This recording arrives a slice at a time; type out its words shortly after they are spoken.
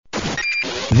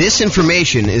This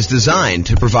information is designed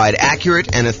to provide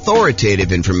accurate and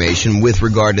authoritative information with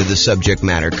regard to the subject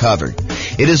matter covered.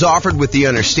 It is offered with the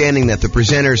understanding that the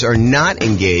presenters are not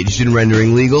engaged in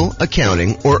rendering legal,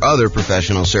 accounting, or other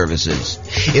professional services.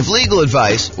 If legal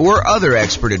advice or other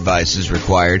expert advice is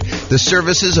required, the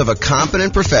services of a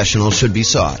competent professional should be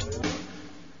sought.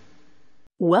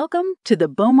 Welcome to the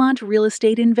Beaumont Real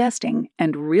Estate Investing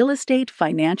and Real Estate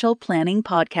Financial Planning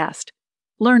Podcast.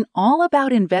 Learn all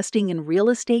about investing in real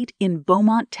estate in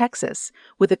Beaumont, Texas,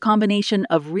 with a combination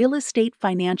of real estate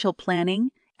financial planning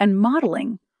and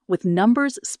modeling with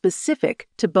numbers specific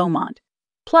to Beaumont,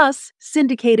 plus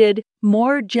syndicated,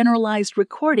 more generalized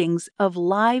recordings of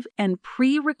live and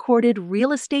pre-recorded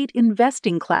real estate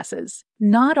investing classes,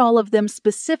 not all of them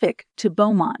specific to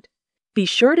Beaumont. Be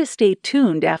sure to stay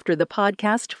tuned after the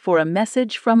podcast for a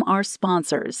message from our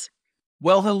sponsors.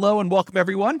 Well, hello and welcome,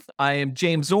 everyone. I am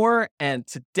James Orr, and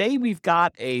today we've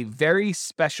got a very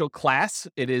special class.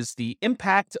 It is the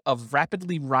impact of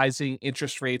rapidly rising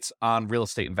interest rates on real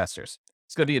estate investors.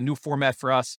 It's going to be a new format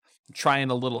for us. I'm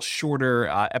trying a little shorter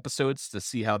episodes to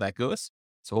see how that goes.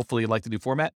 So hopefully you like the new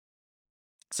format.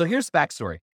 So here's the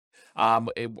backstory. I'm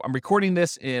recording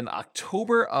this in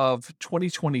October of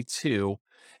 2022,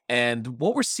 and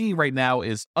what we're seeing right now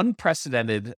is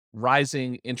unprecedented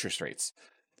rising interest rates.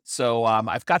 So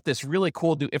I've got this really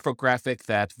cool new infographic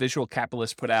that Visual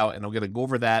Capitalist put out, and I'm going to go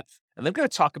over that. And then I'm going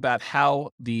to talk about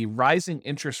how the rising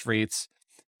interest rates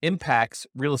impacts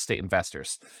real estate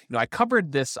investors. You know, I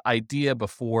covered this idea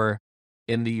before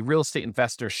in the Real Estate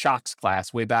Investor Shocks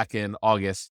class way back in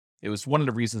August. It was one of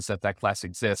the reasons that class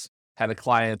exists. Had a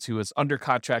client who was under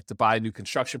contract to buy a new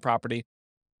construction property.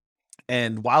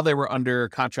 And while they were under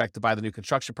contract to buy the new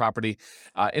construction property,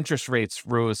 interest rates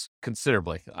rose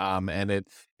considerably. And it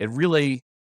really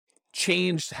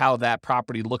changed how that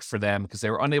property looked for them because they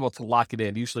were unable to lock it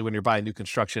in. Usually when you're buying new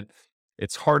construction,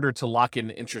 it's harder to lock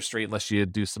in interest rate unless you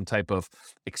do some type of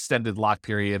extended lock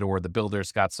period, or the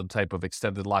builder's got some type of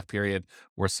extended lock period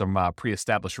or some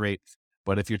pre-established rate.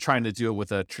 But if you're trying to do it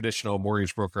with a traditional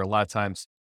mortgage broker, a lot of times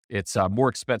it's more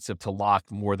expensive to lock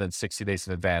more than 60 days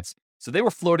in advance. So they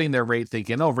were floating their rate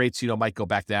thinking, rates, might go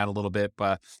back down a little bit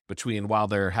between while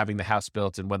they're having the house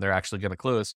built and when they're actually going to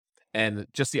close. And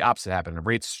just the opposite happened. The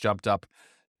rates jumped up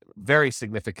very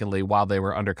significantly while they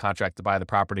were under contract to buy the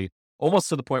property, almost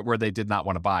to the point where they did not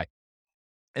want to buy.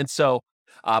 And so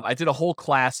I did a whole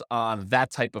class on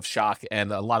that type of shock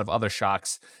and a lot of other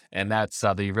shocks. And that's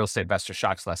the Real Estate Investor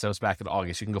Shocks class. That was back in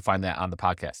August. You can go find that on the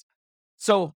podcast.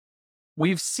 So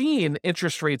we've seen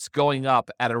interest rates going up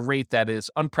at a rate that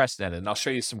is unprecedented, and I'll show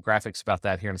you some graphics about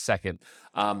that here in a second.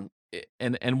 And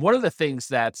one of the things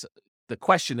that the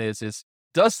question is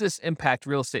does this impact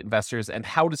real estate investors, and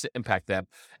how does it impact them?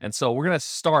 And so we're going to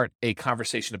start a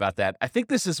conversation about that. I think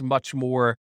this is much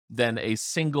more than a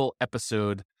single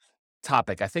episode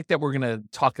topic. I think that we're going to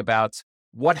talk about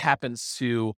what happens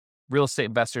to real estate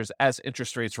investors as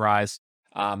interest rates rise,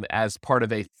 as part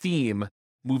of a theme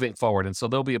moving forward. And so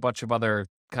there'll be a bunch of other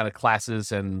kind of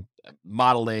classes and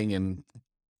modeling and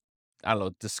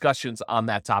discussions on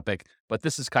that topic, but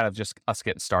this is kind of just us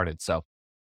getting started. So, all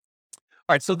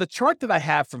right. So the chart that I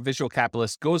have from Visual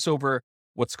Capitalist goes over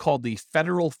what's called the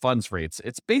federal funds rates.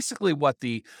 It's basically what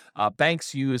the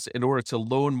banks use in order to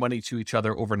loan money to each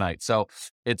other overnight. So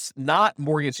it's not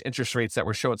mortgage interest rates that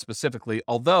we're showing specifically,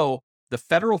 although the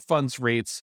federal funds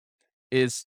rates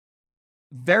is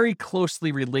very closely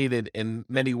related in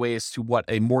many ways to what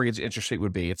a mortgage interest rate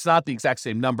would be. It's not the exact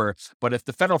same number, but if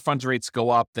the federal funds rates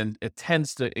go up, then it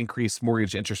tends to increase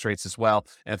mortgage interest rates as well.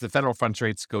 And if the federal funds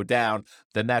rates go down,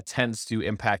 then that tends to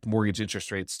impact mortgage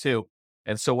interest rates too.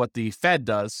 And so what the Fed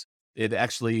does, it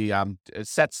actually it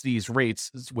sets these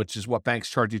rates, which is what banks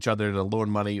charge each other to loan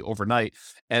money overnight.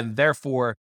 And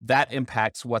therefore, that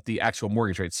impacts what the actual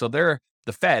mortgage rates. So the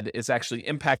Fed is actually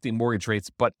impacting mortgage rates,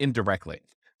 but indirectly.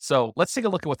 So let's take a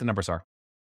look at what the numbers are.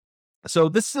 So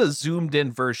this is a zoomed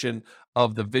in version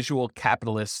of the Visual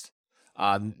Capitalist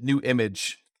new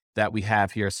image that we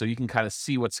have here. So you can kind of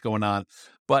see what's going on,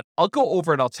 but I'll go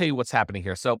over and I'll tell you what's happening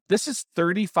here. So this is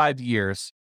 35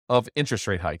 years of interest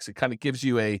rate hikes. It kind of gives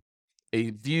you a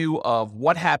view of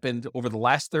what happened over the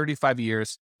last 35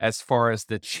 years as far as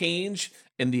the change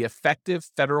in the effective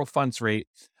federal funds rate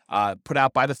put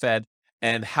out by the Fed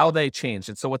and how they changed.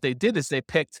 And so what they did is they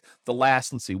picked the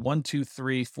last, 1, 2,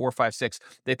 3, 4, 5, 6.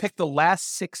 They picked the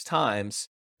last 6 times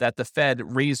that the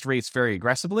Fed raised rates very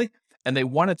aggressively. And they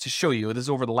wanted to show you, this is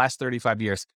over the last 35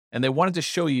 years, and they wanted to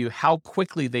show you how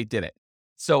quickly they did it.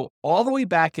 So all the way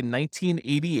back in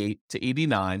 1988 to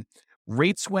 89,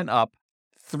 rates went up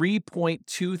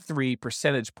 3.23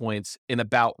 percentage points in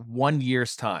about 1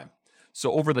 year's time.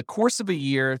 So over the course of a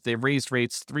year, they raised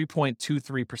rates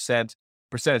 3.23%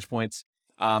 percentage points.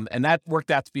 And that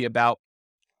worked out to be about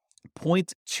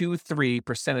 0.23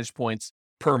 percentage points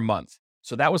per month.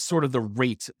 So that was sort of the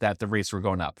rate that the rates were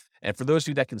going up. And for those of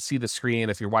you that can see the screen,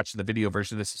 if you're watching the video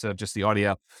version of this instead of just the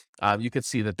audio, you can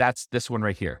see that that's this one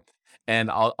right here.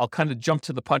 And I'll kind of jump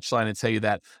to the punchline and tell you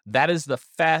that that is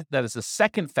the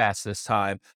second fastest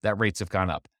time that rates have gone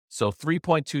up. So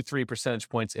 3.23 percentage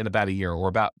points in about a year, or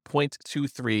about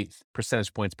 0.23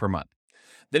 percentage points per month.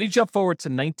 Then you jump forward to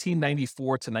 1994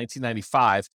 to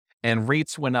 1995, and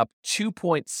rates went up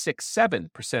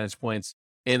 2.67 percentage points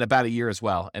in about a year as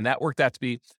well. And that worked out to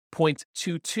be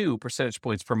 0.22 percentage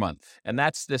points per month. And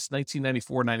that's this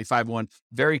 1994-95 one,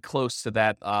 very close to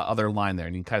that other line there.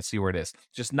 And you can kind of see where it is,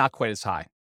 just not quite as high.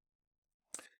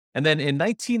 And then in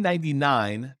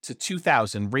 1999 to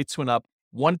 2000, rates went up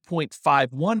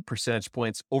 1.51 percentage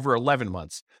points over 11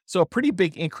 months. So a pretty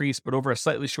big increase, but over a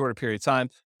slightly shorter period of time.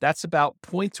 That's about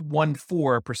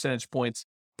 0.14 percentage points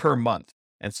per month.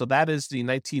 And so that is the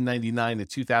 1999 to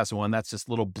 2001. That's this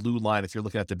little blue line if you're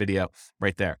looking at the video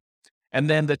right there. And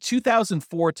then the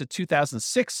 2004 to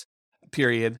 2006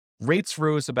 period, rates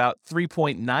rose about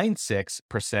 3.96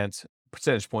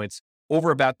 percentage points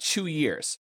over about 2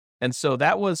 years. And so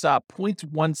that was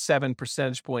 0.17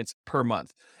 percentage points per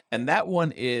month. And that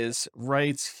one is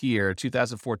right here,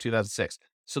 2004, 2006.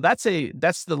 So that's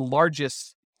the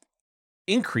largest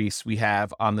increase we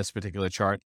have on this particular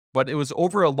chart, but it was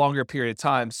over a longer period of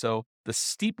time. So the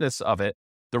steepness of it,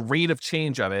 the rate of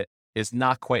change of it, is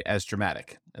not quite as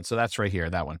dramatic. And so that's right here,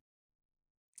 that one.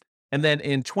 And then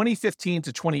in 2015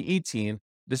 to 2018,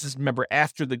 this is, remember,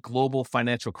 after the global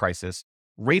financial crisis,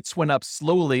 rates went up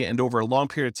slowly and over a long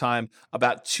period of time,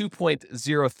 about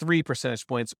 2.03 percentage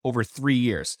points over 3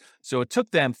 years. So it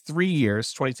took them 3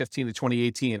 years, 2015 to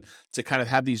 2018, to kind of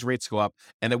have these rates go up.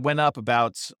 And it went up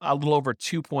about a little over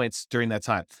 2 points during that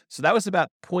time. So that was about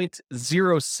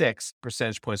 0.06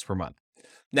 percentage points per month.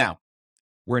 Now,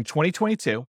 we're in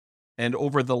 2022, and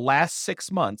over the last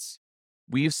 6 months,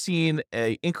 we've seen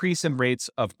an increase in rates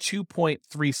of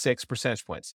 2.36 percentage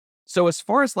points. So as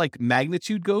far as like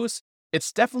magnitude goes,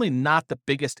 it's definitely not the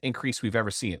biggest increase we've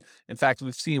ever seen. In fact,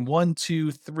 we've seen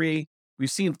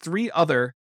we've seen 3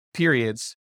 other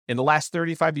periods in the last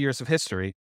 35 years of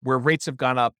history where rates have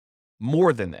gone up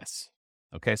more than this.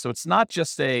 Okay, so it's not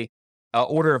just a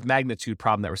order of magnitude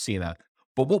problem that we're seeing that.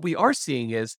 But what we are seeing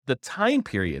is the time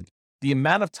period, the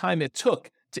amount of time it took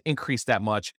to increase that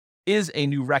much is a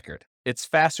new record. It's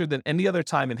faster than any other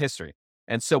time in history.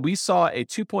 And so we saw a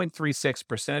 2.36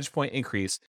 percentage point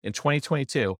increase in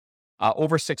 2022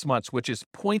 over 6 months, which is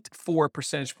 0.4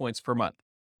 percentage points per month.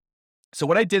 So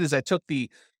what I did is I took the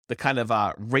kind of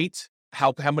rate,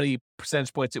 how many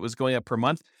percentage points it was going up per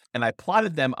month, and I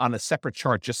plotted them on a separate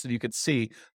chart just so you could see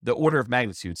the order of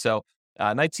magnitude. So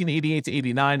 1988 to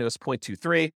 89, it was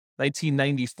 0.23.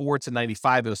 1994 to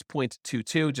 95, it was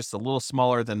 0.22, just a little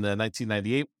smaller than the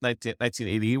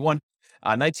 1988 one.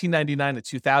 1999 to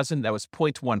 2000, that was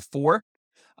 0.14.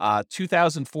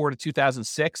 2004 to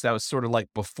 2006, that was sort of like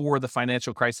before the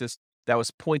financial crisis, that was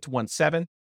 0.17.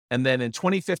 And then in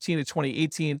 2015 to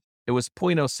 2018, it was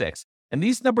 0.06. And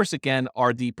these numbers, again,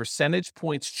 are the percentage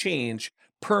points change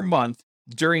per month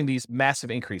during these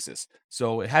massive increases.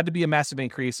 So it had to be a massive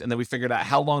increase. And then we figured out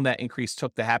how long that increase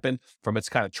took to happen from its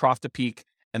kind of trough to peak.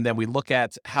 And then we look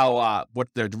at how, what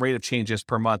the rate of change is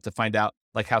per month to find out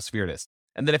like how severe it is.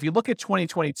 And then if you look at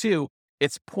 2022,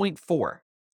 it's 0.4.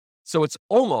 So it's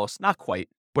almost, not quite,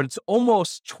 but it's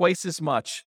almost twice as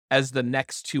much as the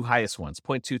next 2 highest ones,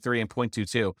 0.23 and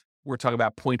 0.22. We're talking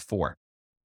about 0.4.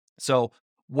 So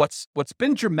what's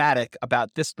been dramatic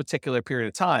about this particular period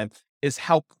of time is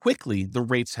how quickly the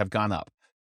rates have gone up.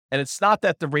 And it's not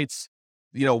that the rates,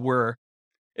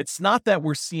 it's not that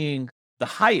we're seeing the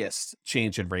highest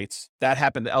change in rates. That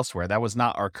happened elsewhere. That was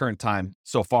not our current time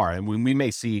so far. And we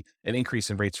may see an increase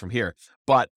in rates from here,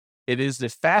 but it is the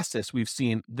fastest we've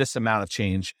seen this amount of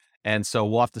change. And so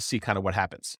we'll have to see kind of what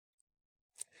happens.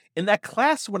 In that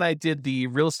class, when I did the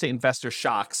real estate investor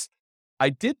shocks, I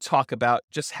did talk about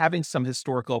just having some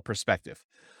historical perspective.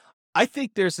 I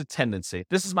think there's a tendency,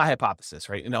 this is my hypothesis,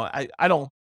 right? I don't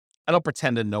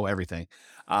pretend to know everything,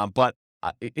 but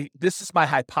this is my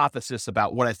hypothesis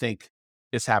about what I think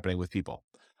is happening with people.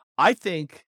 I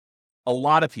think a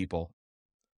lot of people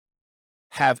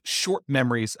have short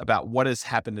memories about what has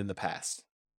happened in the past.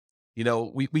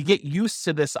 We get used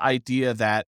to this idea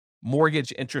that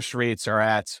mortgage interest rates are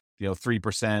at, 3%,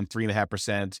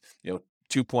 3.5%,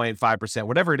 2.5%,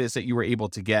 whatever it is that you were able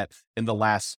to get in the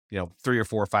last, 3 or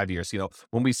 4 or 5 years.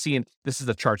 When we see, this is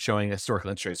a chart showing historical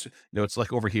interest rates, it's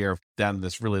like over here down in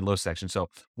this really low section. So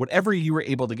whatever you were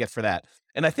able to get for that.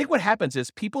 And I think what happens is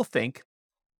people think,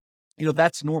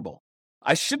 that's normal.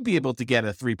 I should be able to get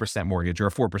a 3% mortgage or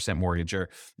a 4% mortgage or,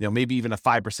 maybe even a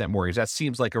 5% mortgage. That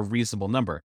seems like a reasonable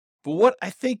number. But what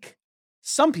I think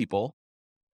some people,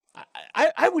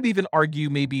 I would even argue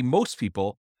maybe most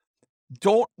people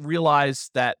don't realize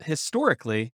that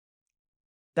historically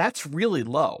that's really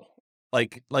low.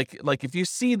 Like if you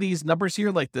see these numbers here,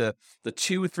 like the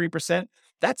 2-3%,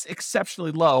 that's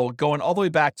exceptionally low, going all the way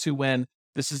back to when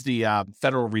this is the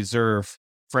Federal Reserve.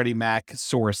 Freddie Mac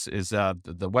source is the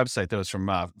website that was from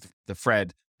the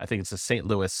Fred. I think it's the St.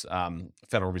 Louis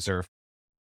Federal Reserve.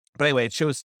 But anyway, it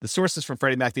shows the sources from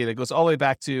Freddie Mac data. It goes all the way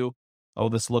back to,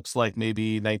 this looks like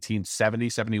maybe 1970,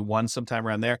 71, sometime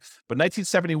around there. But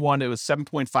 1971, it was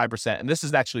 7.5%. And this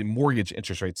is actually mortgage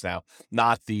interest rates now,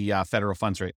 not the federal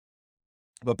funds rate.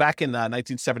 But back in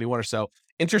 1971 or so,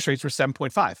 interest rates were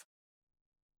 7.5,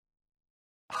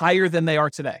 higher than they are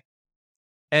today.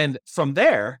 And from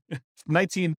there,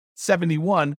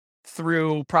 1971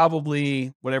 through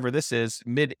probably whatever this is,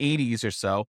 mid 80s or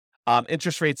so,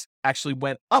 interest rates actually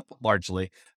went up largely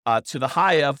to the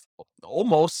high of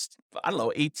almost,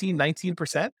 18,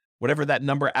 19%, whatever that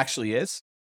number actually is.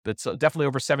 But definitely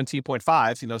over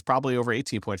 17.5, it's probably over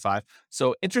 18.5.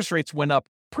 So interest rates went up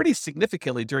pretty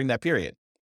significantly during that period.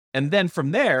 And then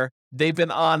from there, they've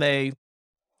been on a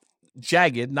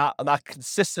jagged, not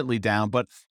consistently down, but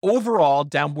overall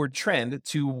downward trend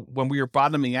to when we were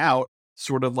bottoming out,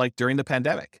 sort of like during the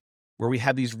pandemic, where we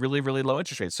had these really, really low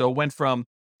interest rates. So it went from,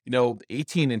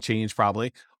 18 and change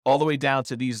probably all the way down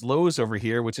to these lows over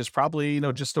here, which is probably,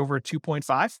 just over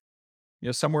 2.5,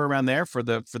 somewhere around there for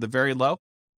the very low.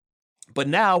 But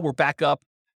now we're back up,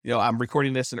 I'm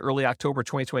recording this in early October,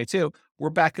 2022. We're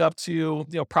back up to,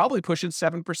 probably pushing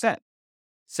 7%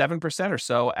 or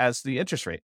so as the interest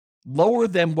rate. Lower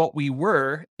than what we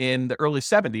were in the early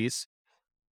 70s,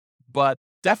 but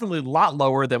definitely a lot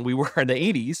lower than we were in the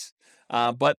 80s.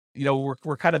 But,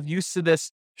 we're kind of used to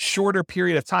this shorter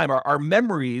period of time. Our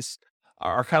memories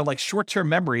are kind of like short-term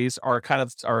memories are kind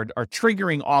of are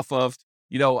triggering off of,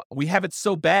 we have it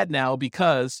so bad now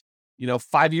because,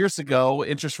 5 years ago,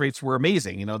 interest rates were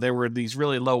amazing. There were these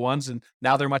really low ones and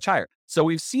now they're much higher. So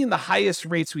we've seen the highest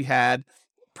rates we had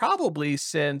probably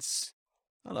since,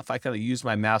 I don't know if I kind of use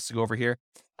my mouse to go over here.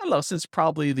 I don't know, since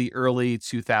probably the early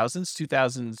 2000s,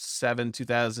 2007,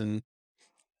 2000,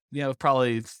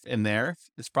 probably in there.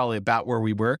 It's probably about where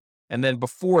we were. And then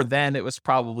before then, it was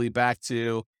probably back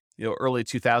to, early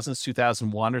 2000s,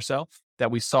 2001 or so that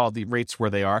we saw the rates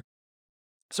where they are.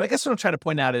 So I guess what I'm trying to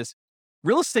point out is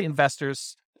real estate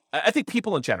investors, I think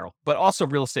people in general, but also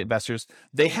real estate investors,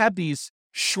 they have these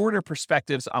shorter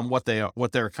perspectives on what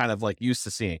they're kind of like used to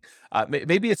seeing.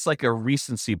 Maybe it's like a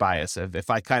recency bias if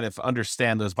I kind of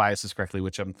understand those biases correctly,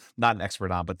 which I'm not an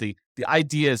expert on. But the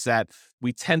idea is that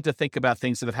we tend to think about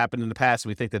things that have happened in the past and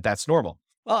we think that that's normal.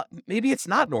 Well, maybe it's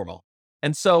not normal.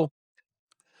 And so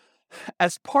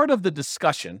as part of the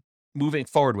discussion moving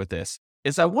forward with this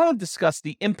is I want to discuss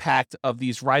the impact of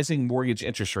these rising mortgage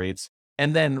interest rates.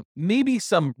 And then maybe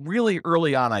some really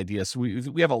early on ideas. We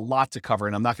have a lot to cover,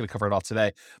 and I'm not going to cover it all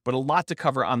today, but a lot to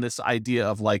cover on this idea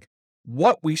of like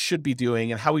what we should be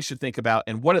doing and how we should think about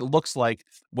and what it looks like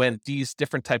when these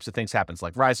different types of things happens,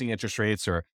 like rising interest rates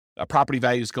or property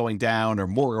values going down or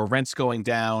more or rents going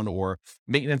down or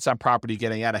maintenance on property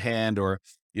getting out of hand or,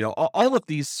 all of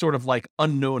these sort of like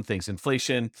unknown things,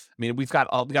 inflation. I mean, we got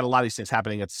a lot of these things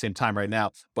happening at the same time right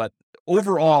now, but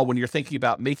overall, when you're thinking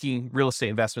about making real estate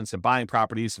investments and buying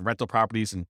properties and rental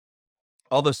properties and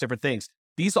all those different things,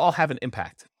 these all have an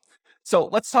impact. So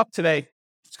let's talk today,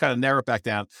 just kind of narrow it back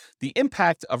down, the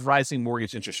impact of rising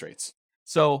mortgage interest rates.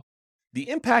 So the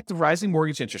impact of rising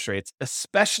mortgage interest rates,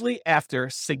 especially after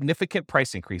significant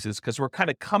price increases, because we're kind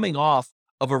of coming off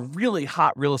of a really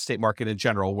hot real estate market in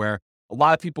general, where a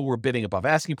lot of people were bidding above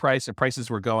asking price and prices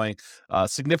were going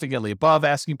significantly above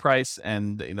asking price.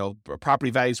 And,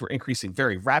 property values were increasing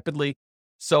very rapidly.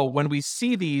 So when we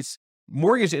see these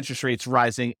mortgage interest rates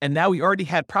rising, and now we already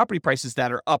had property prices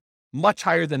that are up much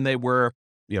higher than they were,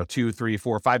 2, 3,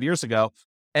 4, 5 years ago.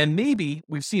 And maybe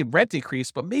we've seen rent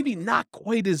increase, but maybe not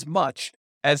quite as much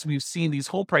as we've seen these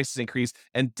home prices increase,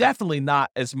 and definitely not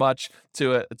as much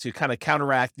to kind of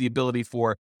counteract the ability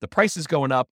for the prices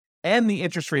going up and the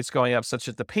interest rates going up, such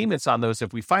that the payments on those,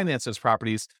 if we finance those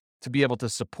properties, to be able to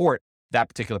support that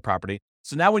particular property.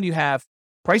 So now when you have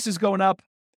prices going up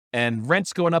and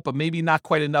rents going up, but maybe not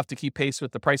quite enough to keep pace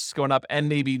with the prices going up, and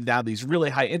maybe now these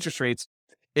really high interest rates,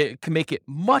 it can make it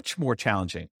much more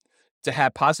challenging to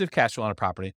have positive cash flow on a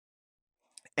property.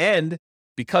 And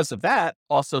because of that,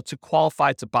 also to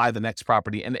qualify to buy the next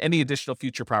property and any additional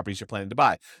future properties you're planning to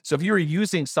buy. So if you were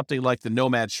using something like the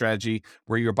nomad strategy,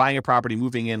 where you're buying a property,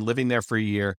 moving in, living there for a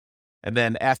year, and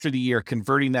then after the year,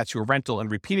 converting that to a rental and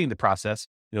repeating the process,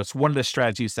 it's one of the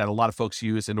strategies that a lot of folks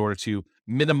use in order to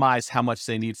minimize how much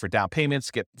they need for down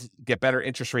payments, get better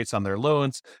interest rates on their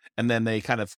loans, and then they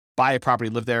kind of buy a property,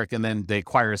 live there, and then they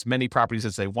acquire as many properties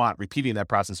as they want, repeating that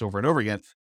process over and over again.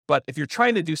 But if you're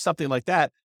trying to do something like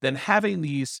that, then having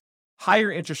these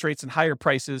higher interest rates and higher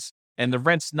prices and the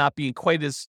rents not being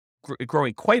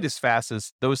growing quite as fast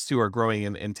as those two are growing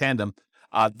in tandem,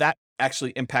 that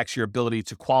actually impacts your ability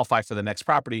to qualify for the next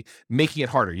property, making it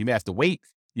harder. You may have to wait.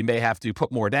 You may have to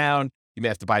put more down. You may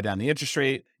have to buy down the interest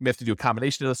rate. You may have to do a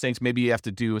combination of those things. Maybe you have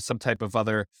to do some type of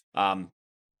other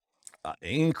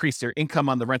increase their income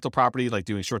on the rental property, like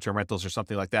doing short-term rentals or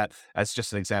something like that. As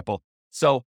just an example.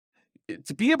 So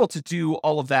to be able to do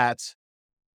all of that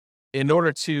in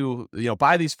order to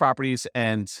buy these properties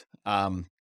and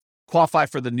qualify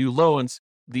for the new loans,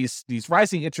 these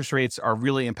rising interest rates are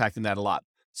really impacting that a lot.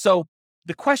 So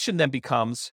the question then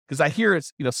becomes, because I hear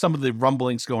some of the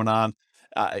rumblings going on,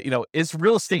 is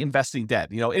real estate investing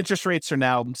dead? Interest rates are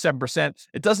now 7%.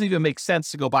 It doesn't even make sense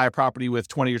to go buy a property with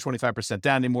 20 or 25%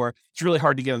 down anymore. It's really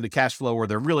hard to get into cash flow, or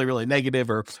they're really, really negative,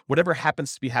 or whatever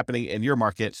happens to be happening in your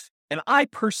market. And I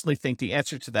personally think the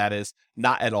answer to that is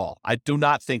not at all. I do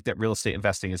not think that real estate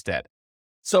investing is dead.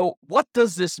 So what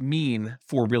does this mean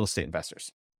for real estate investors?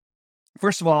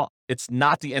 First of all, it's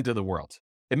not the end of the world.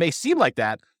 It may seem like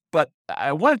that, but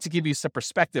I wanted to give you some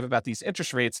perspective about these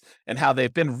interest rates and how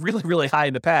they've been really, really high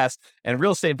in the past. And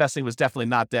real estate investing was definitely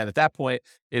not dead at that point.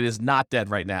 It is not dead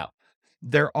right now.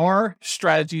 There are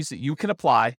strategies that you can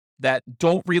apply that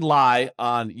don't rely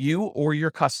on you or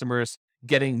your customers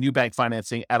getting new bank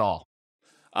financing at all.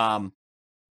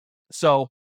 So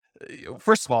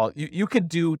first of all, you could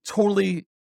do totally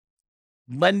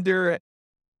lender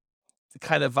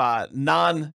kind of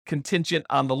non-contingent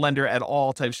on the lender at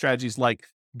all type strategies, like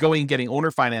getting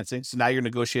owner financing. So now you're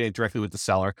negotiating directly with the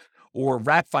seller, or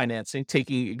wrap financing,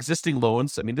 taking existing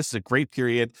loans. I mean, this is a great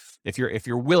period if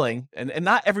you're willing, and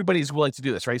not everybody is willing to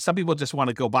do this, right? Some people just want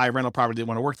to go buy a rental property. They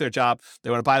want to work their job. They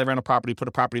want to buy the rental property, put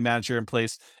a property manager in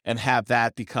place, and have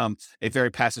that become a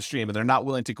very passive stream. And they're not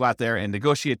willing to go out there and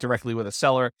negotiate directly with a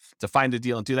seller to find a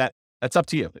deal and do that. That's up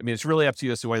to you. I mean, it's really up to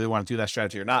you as to whether they want to do that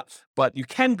strategy or not. But you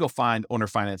can go find owner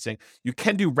financing. You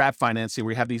can do wrap financing,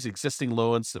 where you have these existing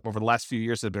loans that over the last few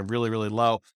years that have been really, really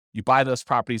low. You buy those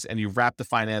properties and you wrap the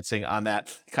financing on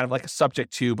that, kind of like a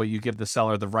subject to, but you give the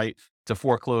seller the right to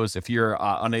foreclose if you're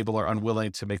unable or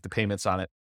unwilling to make the payments on it.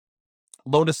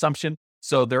 Loan assumption.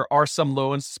 So there are some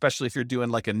loans, especially if you're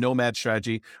doing like a nomad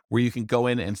strategy, where you can go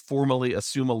in and formally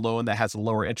assume a loan that has a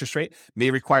lower interest rate, may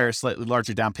require a slightly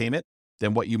larger down payment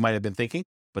than what you might have been thinking.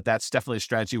 But that's definitely a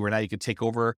strategy where now you could take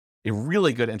over a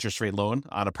really good interest rate loan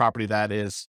on a property that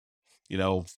is,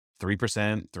 3%,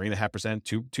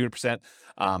 3.5%,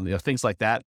 2%, things like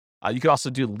that. You could also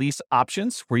do lease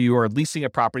options, where you are leasing a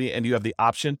property and you have the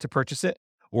option to purchase it,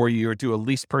 or you do a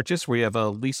lease purchase where you have a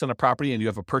lease on a property and you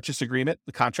have a purchase agreement,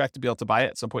 the contract to be able to buy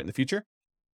it at some point in the future.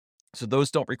 So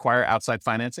those don't require outside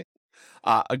financing.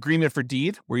 Agreement for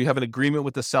deed, where you have an agreement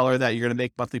with the seller that you're going to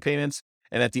make monthly payments,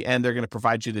 and at the end, they're going to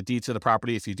provide you the deed to the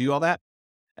property if you do all that.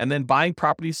 And then buying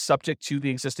properties subject to the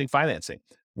existing financing,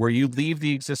 where you leave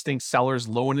the existing seller's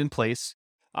loan in place.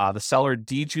 The seller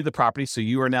deeds you the property, so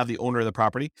you are now the owner of the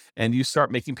property, and you start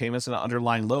making payments on an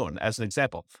underlying loan, as an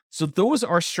example. So those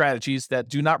are strategies that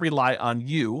do not rely on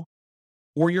you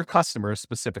or your customers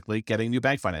specifically getting new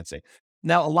bank financing.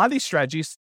 Now, a lot of these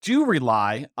strategies do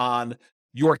rely on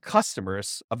your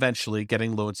customers eventually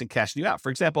getting loans and cashing you out. For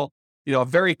example, a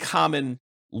very common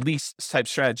lease type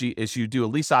strategy is you do a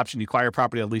lease option, you acquire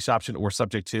property on a lease option or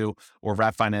subject to, or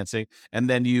wrap financing, and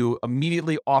then you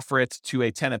immediately offer it to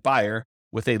a tenant buyer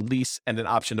with a lease and an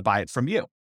option to buy it from you.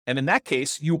 And in that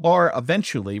case, you are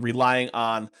eventually relying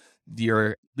on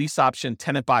your lease option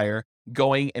tenant buyer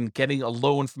going and getting a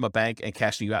loan from a bank and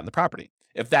cashing you out in the property,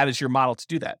 if that is your model to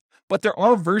do that. But there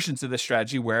are versions of this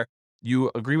strategy where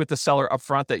you agree with the seller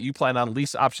upfront that you plan on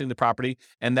lease optioning the property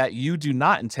and that you do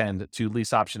not intend to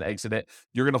lease option exit it.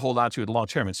 You're going to hold on to it long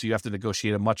term. And so you have to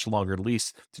negotiate a much longer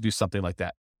lease to do something like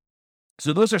that.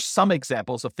 So those are some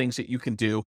examples of things that you can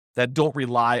do that don't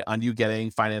rely on you getting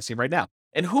financing right now.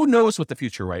 And who knows what the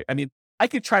future, right? I mean, I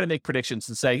could try to make predictions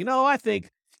and say, I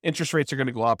think interest rates are going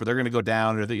to go up, or they're going to go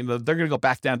down, or they're going to go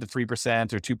back down to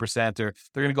 3% or 2%, or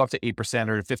they're going to go up to 8%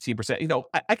 or 15%.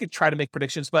 I could try to make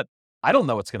predictions, but I don't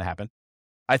know what's going to happen.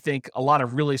 I think a lot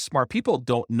of really smart people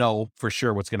don't know for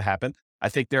sure what's going to happen. I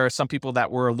think there are some people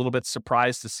that were a little bit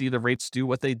surprised to see the rates do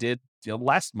what they did,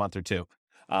 last month or two.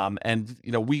 And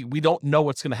we don't know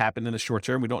what's going to happen in the short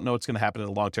term. We don't know what's going to happen in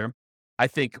the long term. I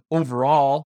think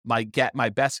overall, my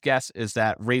best guess is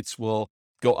that rates will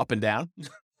go up and down.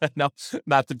 No,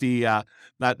 not to be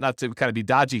not to kind of be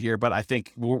dodgy here, but I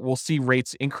think we'll see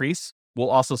rates increase. We'll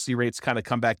also see rates kind of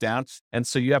come back down, and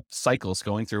so you have cycles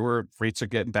going through where rates are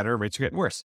getting better, rates are getting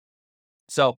worse.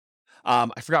 So I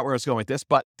forgot where I was going with this,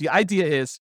 but the idea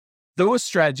is those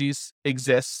strategies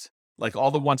exist, like all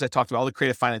the ones I talked about, all the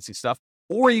creative financing stuff.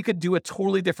 Or you could do a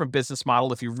totally different business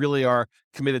model if you really are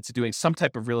committed to doing some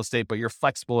type of real estate, but you're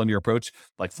flexible in your approach,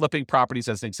 like flipping properties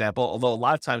as an example. Although a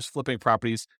lot of times flipping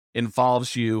properties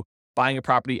involves you buying a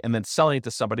property and then selling it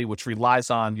to somebody, which relies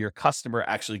on your customer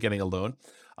actually getting a loan.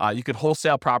 You could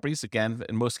wholesale properties. Again,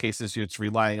 in most cases, it's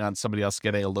relying on somebody else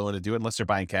getting a loan to do it unless they're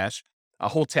buying cash.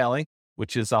 Wholetailing,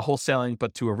 which is wholesaling,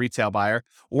 but to a retail buyer,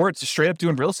 or it's straight up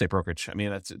doing real estate brokerage. I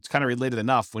mean, it's kind of related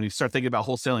enough. When you start thinking about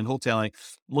wholetailing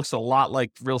looks a lot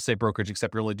like real estate brokerage,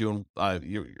 except you're only doing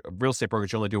real estate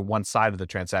brokerage. You're only doing one side of the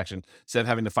transaction. Instead of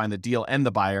having to find the deal and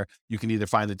the buyer, you can either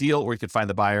find the deal or you could find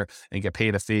the buyer and get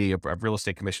paid a fee, a real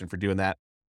estate commission for doing that.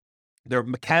 They're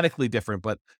mechanically different,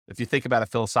 but if you think about it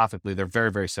philosophically, they're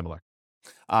very, very similar.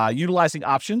 Utilizing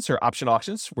options or option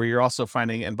auctions, where you're also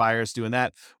finding and buyers doing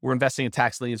that. We're investing in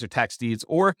tax liens or tax deeds,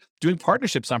 or doing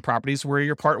partnerships on properties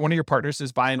where one of your partners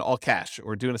is buying all cash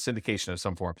or doing a syndication of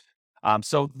some form.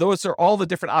 So those are all the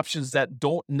different options that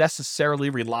don't necessarily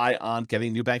rely on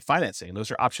getting new bank financing. Those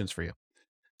are options for you.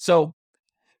 So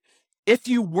if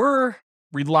you were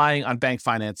relying on bank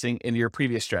financing in your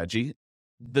previous strategy,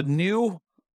 the new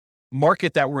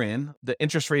market that we're in, the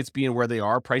interest rates being where they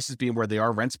are, prices being where they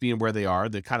are, rents being where they are,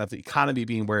 the kind of the economy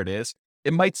being where it is,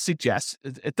 it might suggest,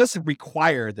 it doesn't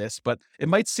require this, but it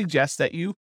might suggest that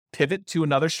you pivot to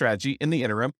another strategy in the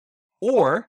interim,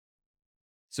 or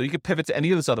so you could pivot to any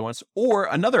of those other ones, or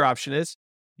another option is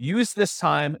use this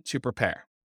time to prepare.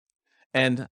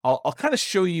 And I'll kind of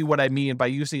show you what I mean by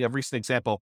using a recent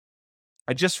example.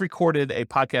 I just recorded a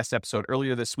podcast episode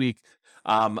earlier this week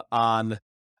on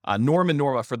Norm and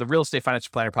Norma for the Real Estate Financial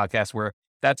Planner podcast, where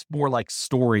that's more like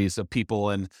stories of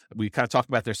people. And we kind of talk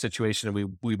about their situation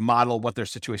and we model what their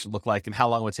situation looked like and how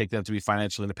long it would take them to be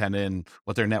financially independent and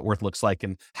what their net worth looks like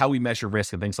and how we measure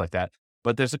risk and things like that.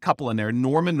 But there's a couple in there,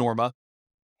 Norm and Norma,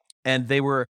 and they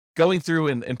were going through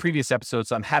in previous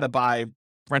episodes on how to buy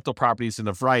rental properties in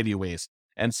a variety of ways.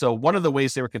 And so one of the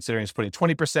ways they were considering is putting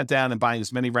 20% down and buying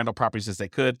as many rental properties as they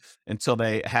could until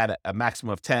they had a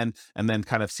maximum of 10, and then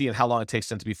kind of seeing how long it takes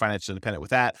them to be financially independent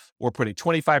with that, or putting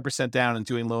 25% down and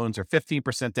doing loans, or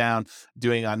 15% down,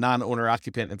 doing non-owner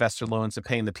occupant investor loans and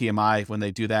paying the PMI when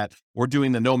they do that, or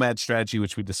doing the nomad strategy,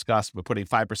 which we discussed, but putting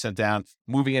 5% down,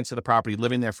 moving into the property,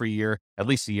 living there for a year, at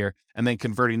least a year, and then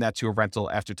converting that to a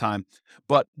rental after time.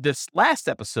 But this last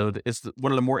episode is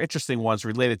one of the more interesting ones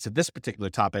related to this particular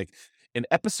topic. In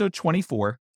episode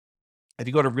 24, if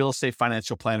you go to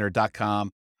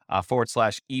realestatefinancialplanner.com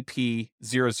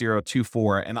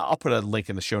 /EP0024, and I'll put a link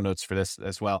in the show notes for this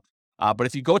as well. But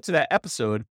if you go to that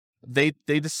episode, they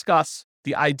discuss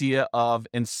the idea of,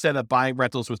 instead of buying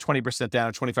rentals with 20% down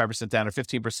or 25% down or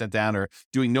 15% down or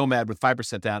doing nomad with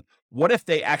 5% down, what if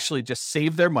they actually just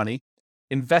saved their money,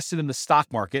 invested in the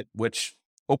stock market, which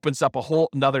opens up a whole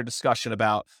another discussion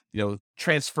about,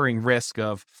 transferring risk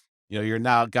of, you're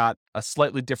now got a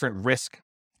slightly different risk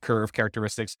curve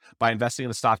characteristics by investing in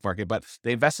the stock market, but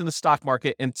they invest in the stock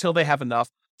market until they have enough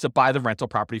to buy the rental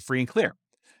property free and clear.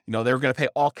 They're going to pay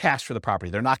all cash for the property.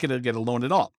 They're not going to get a loan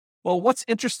at all. Well, what's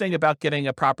interesting about buying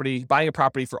a property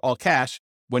for all cash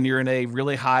when you're in a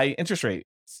really high interest rate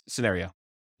scenario?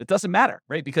 It doesn't matter,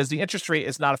 right? Because the interest rate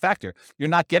is not a factor. You're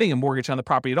not getting a mortgage on the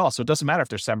property at all. So it doesn't matter if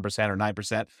they're 7% or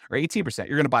 9% or 18%.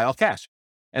 You're going to buy all cash.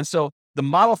 And so the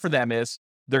model for them is,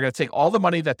 they're going to take all the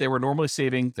money that they were normally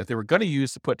saving, that they were going to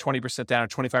use to put 20% down or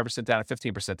 25% down or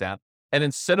 15% down. And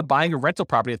instead of buying a rental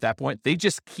property at that point, they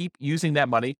just keep using that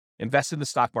money, invest in the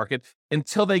stock market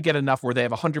until they get enough where they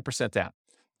have 100% down,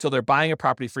 until they're buying a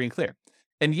property free and clear.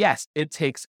 And yes, it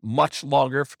takes much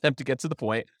longer for them to get to the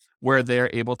point where they're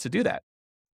able to do that.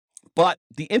 But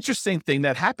the interesting thing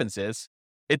that happens is,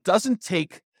 it doesn't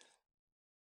take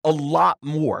a lot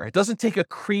more. It doesn't take a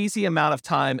crazy amount of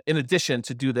time in addition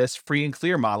to do this free and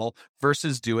clear model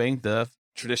versus doing the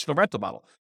traditional rental model.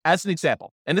 As an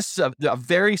example, and this is a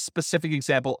very specific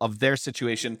example of their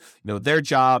situation, their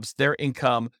jobs, their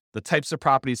income, the types of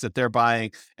properties that they're buying.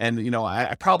 And,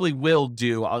 I probably will I'm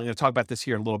going to talk about this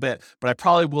here in a little bit, but I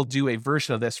probably will do a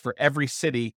version of this for every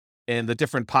city in the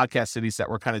different podcast cities that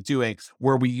we're kind of doing,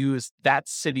 where we use that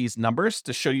city's numbers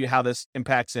to show you how this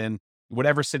impacts in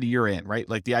whatever city you're in, right?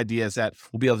 Like the idea is that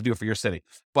we'll be able to do it for your city,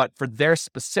 but for their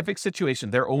specific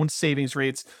situation, their own savings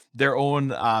rates, their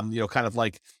own, kind of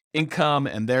like income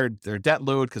and their debt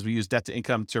load, because we use debt to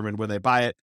income to determine when they buy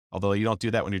it. Although you don't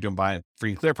do that when you're doing buying free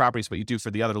and clear properties, but you do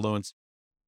for the other loans.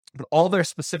 But all their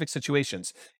specific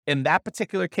situations, in that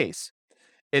particular case,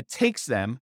 it takes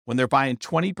them, when they're buying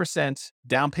 20%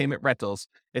 down payment rentals,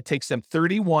 it takes them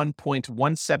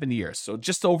 31.17 years. So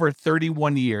just over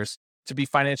 31 years to be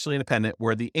financially independent,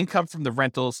 where the income from the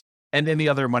rentals and any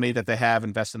other money that they have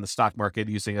invest in the stock market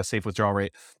using a safe withdrawal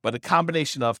rate, but a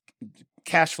combination of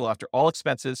cash flow after all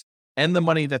expenses and the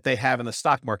money that they have in the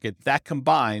stock market, that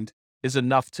combined is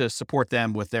enough to support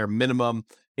them with their minimum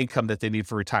income that they need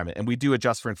for retirement. And we do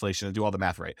adjust for inflation and do all the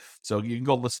math right. So you can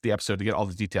go listen to the episode to get all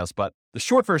the details. But the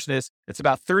short version is it's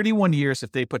about 31 years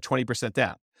if they put 20%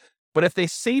 down. But if they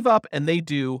save up and they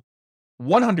do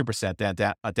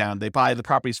 100% down, they buy the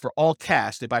properties for all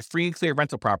cash, they buy free and clear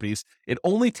rental properties, it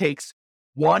only takes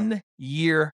 1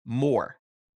 year more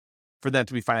for them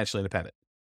to be financially independent,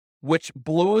 which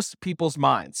blows people's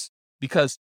minds,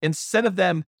 because instead of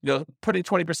them, putting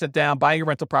 20% down, buying a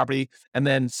rental property, and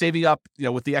then saving up,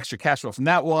 with the extra cash flow from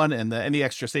that one and any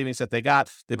extra savings that they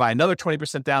got, they buy another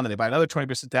 20% down, then they buy another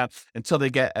 20% down until they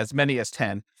get as many as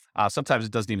 10. Sometimes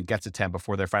it doesn't even get to 10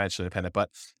 before they're financially independent. But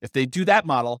if they do that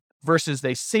model versus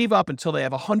they save up until they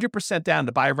have 100% down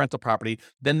to buy a rental property,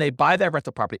 then they buy that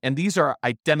rental property. And these are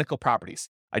identical properties.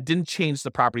 I didn't change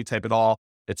the property type at all.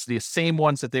 It's the same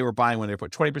ones that they were buying when they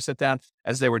put 20% down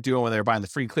as they were doing when they were buying the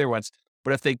free and clear ones.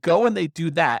 But if they go and they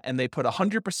do that and they put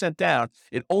 100% down,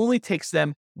 it only takes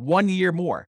them 1 year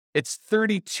more. It's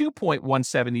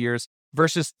 32.17 years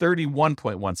versus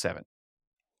 31.17,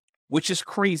 which is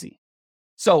crazy.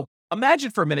 So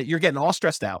imagine for a minute, you're getting all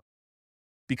stressed out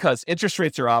because interest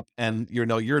rates are up and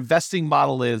your investing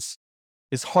model is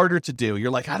harder to do. You're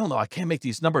like, I don't know, I can't make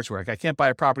these numbers work. I can't buy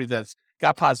a property that's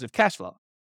got positive cash flow.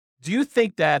 Do you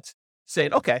think that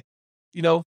saying, okay,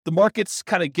 the market's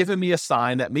kind of giving me a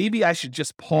sign that maybe I should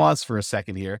just pause for a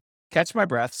second here, catch my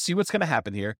breath, see what's going to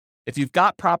happen here. If you've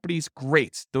got properties,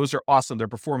 great. Those are awesome. They're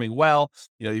performing well.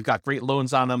 You've got great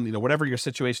loans on them. Whatever your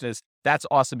situation is, that's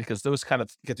awesome because those kind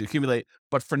of get to accumulate.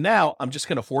 But for now, I'm just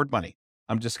going to hoard money.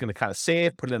 I'm just going to kind of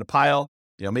save, put it in a pile,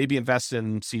 maybe invest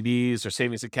in CDs or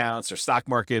savings accounts or stock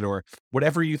market or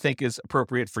whatever you think is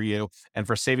appropriate for you and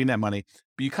for saving that money.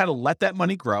 But you kind of let that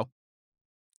money grow,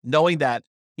 knowing that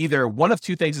either one of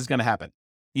two things is going to happen.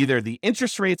 Either the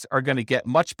interest rates are going to get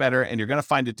much better and you're going to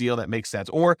find a deal that makes sense,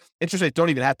 or interest rates don't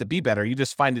even have to be better. You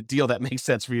just find a deal that makes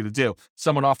sense for you to do.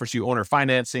 Someone offers you owner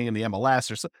financing in the MLS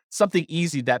or something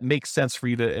easy that makes sense for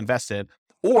you to invest in.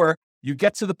 Or you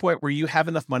get to the point where you have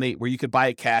enough money where you could buy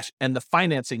it cash and the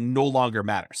financing no longer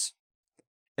matters.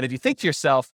 And if you think to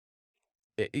yourself,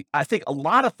 I think a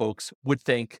lot of folks would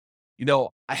think,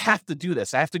 I have to do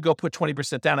this. I have to go put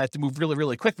 20% down. I have to move really,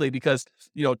 really quickly because,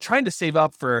 trying to save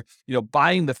up for,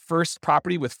 buying the first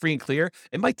property with free and clear,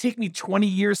 it might take me 20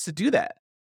 years to do that.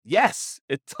 Yes,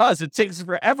 it does. It takes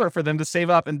forever for them to save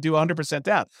up and do 100%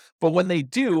 down. But when they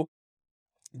do,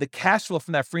 the cash flow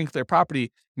from that free and clear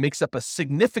property makes up a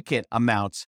significant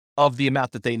amount of the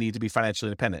amount that they need to be financially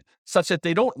independent, such that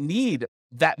they don't need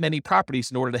that many properties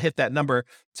in order to hit that number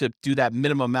to do that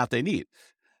minimum amount they need.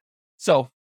 So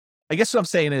I guess what I'm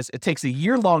saying is it takes a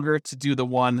year longer to do the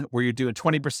one where you're doing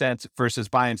 20% versus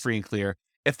buying free and clear.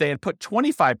 If they had put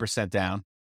 25% down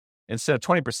instead of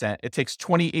 20%, it takes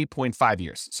 28.5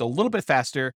 years. So a little bit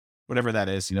faster, whatever that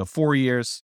is, 4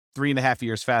 years, 3.5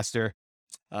 years faster.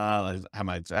 How's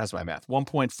my math?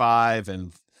 1.5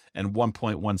 and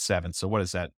 1.17. So what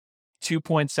is that?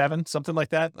 2.7, something like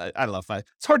that. I don't know.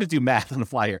 It's hard to do math on the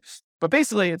fly here. But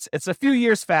basically, it's a few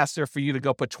years faster for you to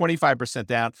go put 25%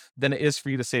 down than it is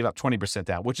for you to save up 20%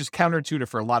 down, which is counterintuitive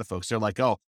for a lot of folks. They're like,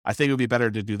 oh, I think it would be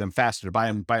better to do them faster, to buy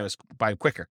them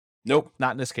quicker. Nope,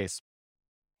 not in this case.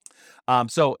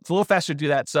 So it's a little faster to do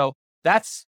that. So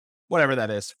that's whatever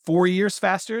that is, 4 years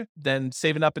faster than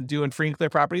saving up and doing free and clear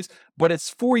properties, but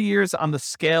it's 4 years on the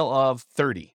scale of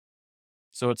 30.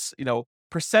 So it's,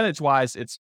 percentage-wise,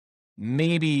 it's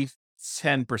maybe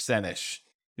 10%-ish.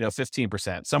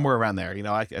 15%, somewhere around there.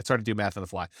 It's hard to do math on the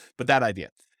fly, but that idea.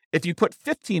 If you put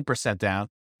 15% down,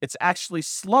 it's actually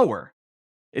slower.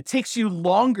 It takes you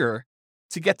longer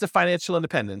to get to financial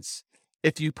independence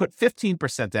if you put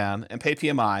 15% down and pay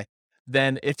PMI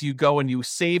than if you go and you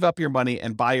save up your money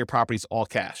and buy your properties all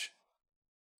cash.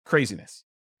 Craziness.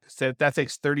 So that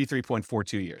takes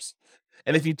 33.42 years.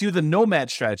 And if you do the nomad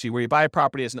strategy where you buy a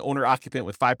property as an owner occupant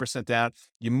with 5% down,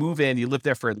 you move in, you live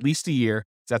there for at least a year,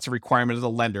 That's a requirement of the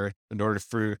lender in order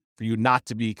for you not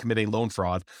to be committing loan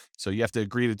fraud. So you have to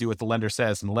agree to do what the lender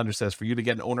says. And the lender says for you to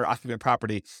get an owner occupant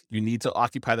property, you need to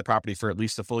occupy the property for at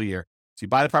least a full year. So you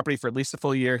buy the property for at least a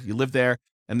full year, you live there.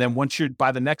 And then once you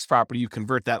buy the next property, you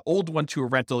convert that old one to a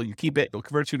rental, you keep it, you'll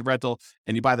convert it to a rental,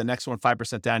 and you buy the next one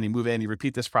 5% down, you move in, you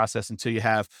repeat this process until you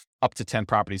have up to 10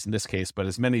 properties in this case, but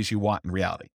as many as you want in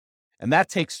reality. And that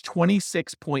takes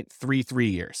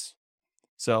 26.33 years.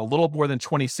 So a little more than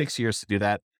 26 years to do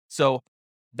that. So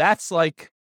that's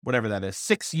like, whatever that is,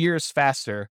 6 years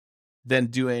faster than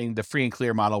doing the free and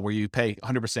clear model where you pay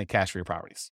 100% cash for your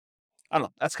properties. I don't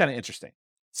know. That's kind of interesting.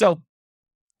 So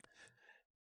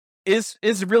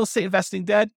is real estate investing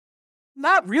dead?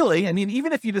 Not really. I mean,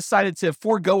 even if you decided to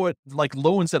forego it, like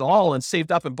loans at all, and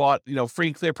saved up and bought, free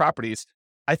and clear properties,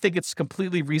 I think it's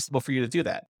completely reasonable for you to do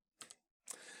that.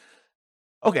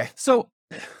 Okay. So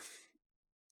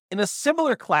in a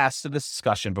similar class to this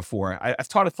discussion before, I've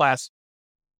taught a class.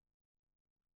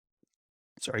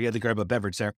 Sorry, I had to grab a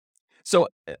beverage there. So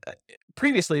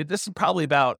previously, this is probably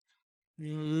about,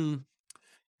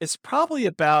 it's probably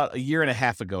about a year and a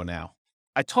half ago now.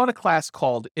 I taught a class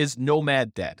called Is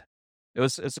Nomad Dead?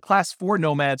 It's a class for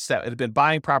nomads that had been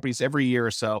buying properties every year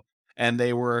or so. And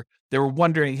they were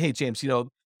wondering, hey, James,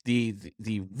 the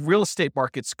real estate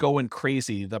market's going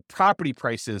crazy. The property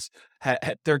prices,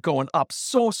 they're going up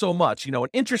so much, and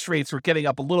interest rates were getting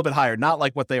up a little bit higher, not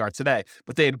like what they are today,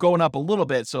 but they had gone up a little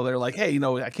bit. So they're like, hey,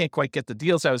 I can't quite get the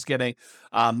deals I was getting,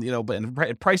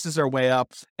 but prices are way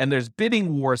up. And there's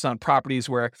bidding wars on properties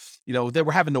where, they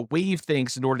were having to waive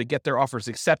things in order to get their offers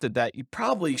accepted that you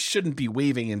probably shouldn't be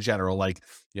waiving in general, like,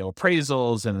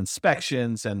 appraisals and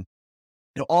inspections and,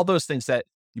 all those things that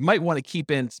you might want to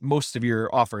keep in most of your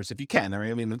offers if you can.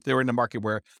 I mean, they were in a market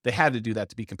where they had to do that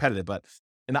to be competitive, but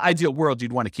in the ideal world,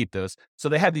 you'd want to keep those. So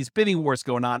they had these bidding wars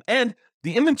going on, and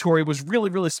the inventory was really,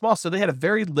 really small. So they had a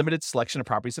very limited selection of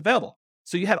properties available.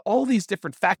 So you had all these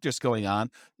different factors going on.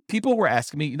 People were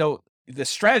asking me, the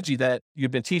strategy that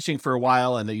you've been teaching for a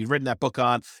while and that you've written that book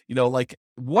on, like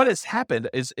what has happened?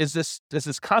 Is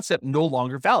this concept no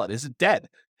longer valid? Is it dead?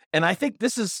 And I think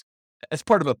this is, as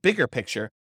part of a bigger picture,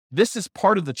 this is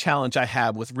part of the challenge I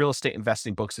have with real estate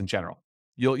investing books in general.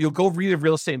 You'll go read a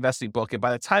real estate investing book, and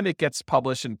by the time it gets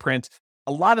published in print,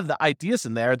 a lot of the ideas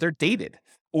in there, they're dated.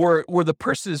 Or the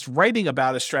person is writing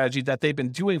about a strategy that they've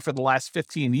been doing for the last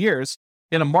 15 years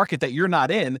in a market that you're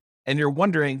not in, and you're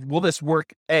wondering, will this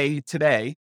work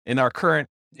today in our current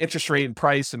interest rate and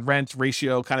price and rent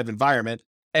ratio kind of environment?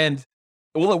 And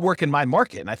will it work in my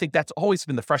market? And I think that's always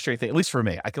been the frustrating thing, at least for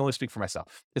me. I can only speak for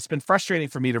myself. It's been frustrating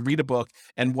for me to read a book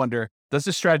and wonder, does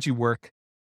this strategy work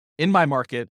in my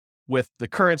market with the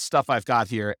current stuff I've got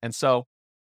here? And so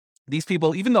these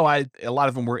people, even though a lot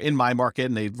of them were in my market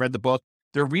and they read the book,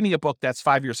 they're reading a book that's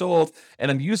 5 years old,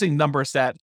 and I'm using numbers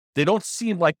that they don't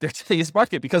seem like they're today's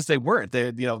market because they weren't.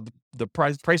 The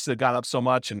prices had gone up so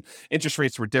much, and interest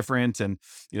rates were different, and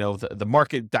the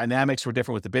market dynamics were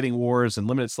different with the bidding wars and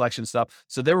limited selection stuff.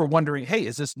 So they were wondering, hey,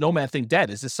 is this nomad thing dead?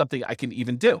 Is this something I can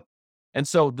even do? And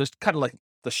so there's kind of like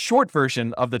the short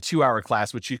version of the 2-hour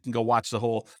class, which you can go watch the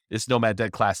whole Is Nomad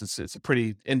Dead class. It's a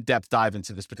pretty in-depth dive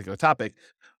into this particular topic.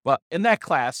 But in that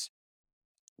class,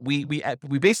 we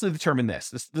basically determine this.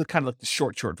 This is kind of like the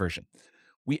short version.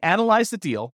 We analyze the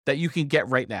deal that you can get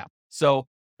right now. So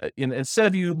instead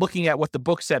of you looking at what the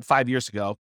book said 5 years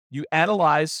ago, you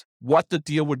analyze what the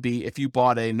deal would be if you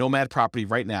bought a nomad property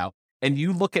right now, and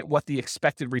you look at what the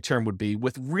expected return would be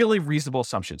with really reasonable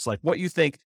assumptions, like what you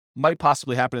think might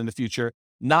possibly happen in the future,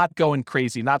 not going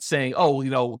crazy, not saying, oh,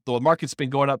 the market's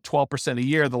been going up 12% a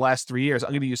year the last 3 years.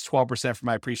 I'm going to use 12% for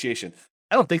my appreciation.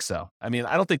 I don't think so. I mean,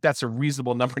 I don't think that's a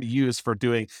reasonable number to use for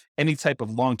doing any type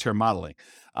of long-term modeling.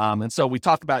 And so we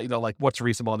talked about, like what's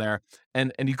reasonable in there,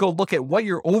 and you go look at what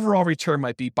your overall return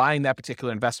might be buying that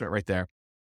particular investment right there.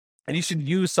 And you should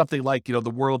use something like, the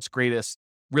world's greatest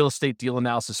real estate deal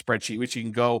analysis spreadsheet, which you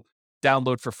can go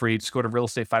download for free. Just go to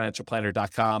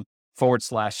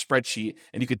realestatefinancialplanner.com/spreadsheet,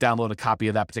 and you could download a copy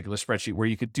of that particular spreadsheet where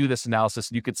you could do this analysis,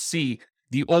 and you could see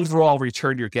the overall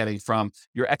return you're getting from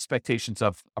your expectations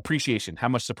of appreciation, how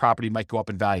much the property might go up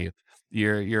in value,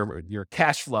 your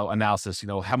cash flow analysis,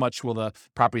 how much will the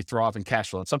property throw off in cash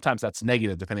flow? And sometimes that's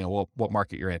negative depending on what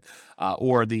market you're in,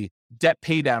 or the debt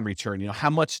pay down return, how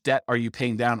much debt are you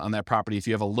paying down on that property if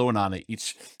you have a loan on it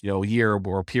each, year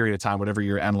or period of time, whatever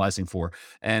you're analyzing for.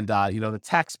 And, the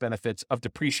tax benefits of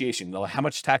depreciation, how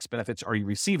much tax benefits are you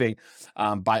receiving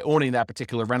by owning that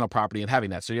particular rental property and having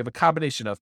that? So you have a combination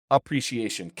of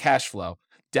appreciation, cash flow,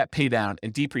 debt pay down,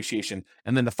 and depreciation.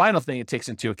 And then the final thing it takes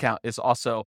into account is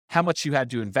also how much you had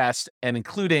to invest, and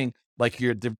including like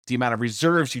the amount of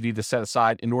reserves you need to set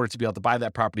aside in order to be able to buy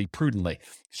that property prudently.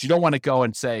 Because you don't want to go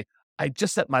and say, I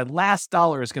just set my last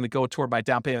dollar is going to go toward my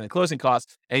down payment and closing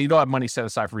costs, and you don't have money set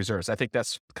aside for reserves. I think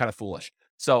that's kind of foolish.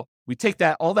 So we take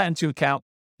all that into account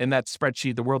in that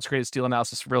spreadsheet, the world's greatest deal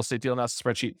analysis, real estate deal analysis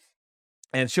spreadsheet.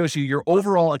 And it shows you your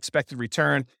overall expected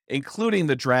return, including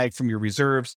the drag from your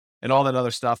reserves and all that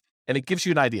other stuff. And it gives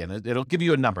you an idea, and it'll give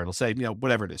you a number. It'll say,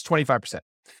 whatever it is, 25%.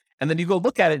 And then you go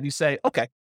look at it and you say, okay,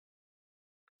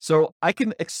 so I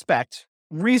can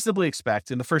reasonably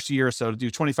expect in the first year or so to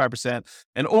do 25%.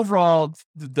 And overall,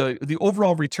 the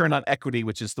overall return on equity,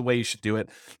 which is the way you should do it,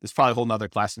 there's probably a whole nother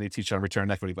class and they teach on return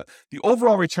on equity, but the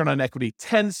overall return on equity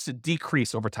tends to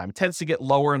decrease over time. It tends to get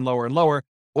lower and lower and lower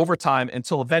over time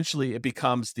until eventually it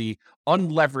becomes the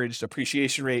unleveraged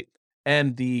appreciation rate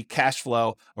and the cash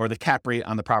flow or the cap rate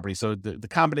on the property. So the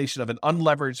combination of an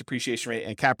unleveraged appreciation rate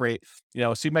and cap rate,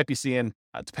 so you might be seeing,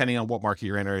 depending on what market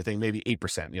you're in or anything, maybe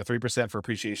 8%, 3% for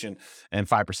appreciation and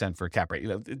 5% for cap rate.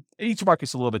 Each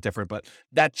market's a little bit different, but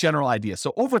that general idea.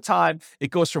 So over time,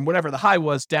 it goes from whatever the high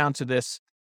was down to this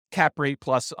cap rate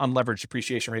plus unleveraged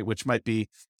appreciation rate, which might be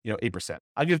 8%.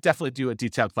 I'll definitely do a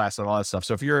detailed class on all that stuff.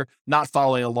 So if you're not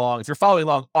following along,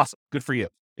 awesome, good for you.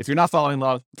 If you're not following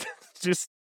along, just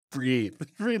breathe,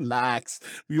 relax.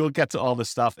 We will get to all this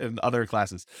stuff in other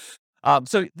classes.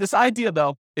 So this idea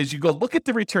though, is you go look at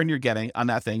the return you're getting on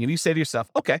that thing and you say to yourself,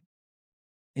 okay,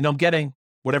 I'm getting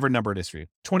whatever number it is for you,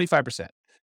 25%.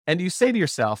 And you say to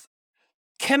yourself,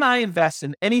 can I invest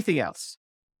in anything else?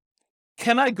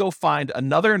 Can I go find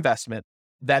another investment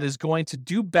that is going to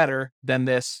do better than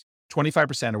this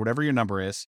 25% or whatever your number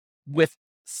is with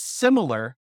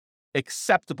similar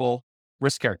acceptable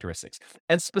risk characteristics?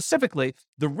 And specifically,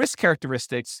 the risk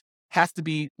characteristics have to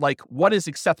be like what is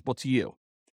acceptable to you.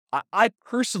 I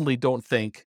personally don't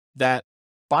think that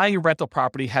buying a rental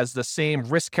property has the same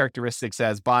risk characteristics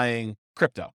as buying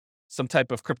crypto, some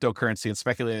type of cryptocurrency and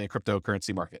speculating in a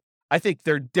cryptocurrency market. I think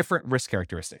they're different risk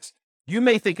characteristics. You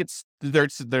may think they're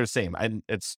the same, and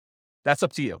that's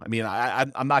up to you. I mean,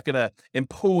 I'm not going to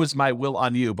impose my will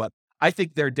on you, but I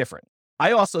think they're different.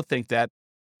 I also think that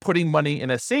putting money in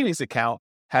a savings account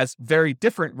has very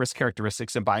different risk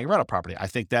characteristics than buying a rental property. I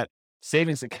think that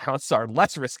savings accounts are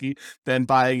less risky than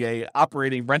buying a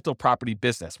operating rental property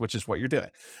business, which is what you're doing.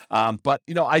 But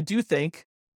I do think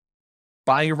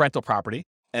buying a rental property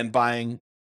and buying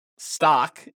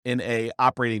stock in a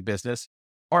operating business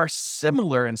are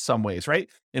similar in some ways, right?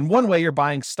 In one way, you're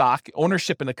buying stock,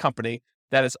 ownership in a company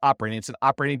that is operating. It's an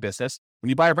operating business. When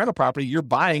you buy a rental property, you're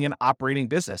buying an operating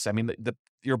business. I mean,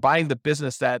 you're buying the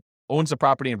business that owns the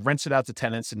property and rents it out to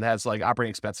tenants and has like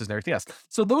operating expenses and everything else.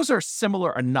 So those are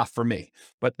similar enough for me,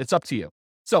 but it's up to you.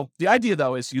 So the idea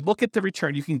though is you look at the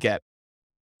return you can get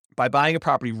by buying a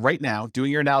property right now,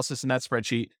 doing your analysis in that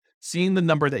spreadsheet, seeing the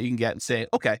number that you can get and saying,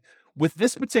 okay, with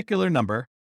this particular number,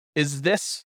 is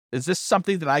this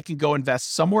something that I can go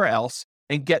invest somewhere else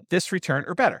and get this return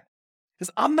or better?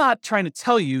 Because I'm not trying to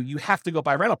tell you have to go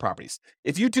buy rental properties.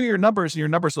 If you do your numbers and your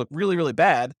numbers look really, really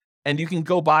bad, and you can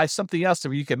go buy something else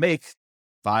where you can make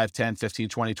 5, 10, 15,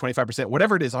 20, 25%,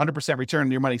 whatever it is, 100% return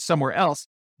on your money somewhere else,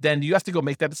 then you have to go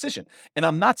make that decision. And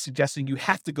I'm not suggesting you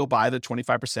have to go buy the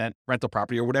 25% rental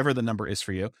property or whatever the number is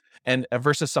for you and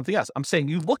versus something else. I'm saying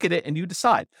you look at it and you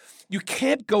decide. You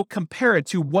can't go compare it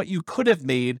to what you could have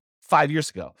made 5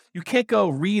 years ago. You can't go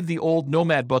read the old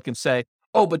Nomad book and say,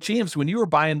 oh, but James, when you were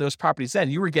buying those properties then,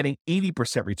 you were getting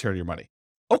 80% return on your money.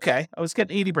 Okay, I was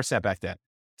getting 80% back then.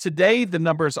 Today, the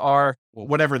numbers are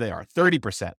whatever they are,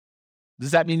 30%. Does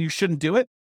that mean you shouldn't do it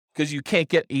because you can't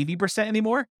get 80%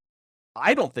 anymore?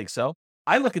 I don't think so.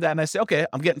 I look at that and I say, okay,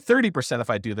 I'm getting 30%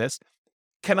 if I do this.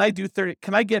 Can I do 30?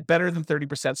 Can I get better than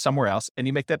 30% somewhere else? And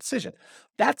you make that decision.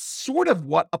 That's sort of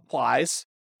what applies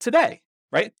today,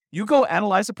 right? You go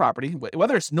analyze a property,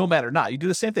 whether it's Nomad or not, you do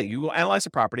the same thing. You go analyze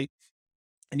a property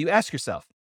and you ask yourself,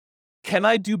 can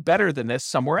I do better than this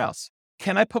somewhere else?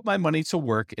 Can I put my money to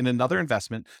work in another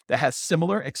investment that has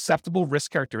similar acceptable risk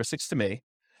characteristics to me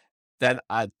that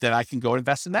I can go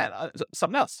invest in that,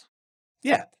 something else?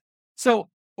 Yeah. So,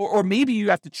 or maybe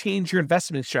you have to change your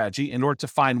investment strategy in order to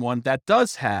find one that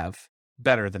does have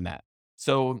better than that.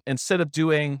 So instead of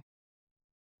doing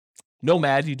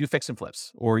Nomad, you do fix and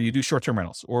flips, or you do short-term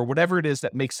rentals, or whatever it is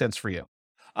that makes sense for you.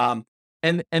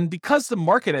 And because the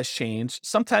market has changed,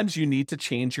 sometimes you need to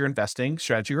change your investing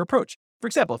strategy or approach. For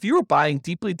example, if you were buying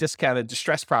deeply discounted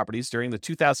distressed properties during the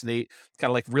 2008 kind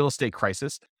of like real estate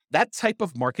crisis, that type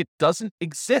of market doesn't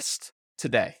exist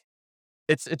today.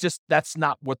 That's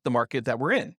not what the market that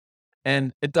we're in.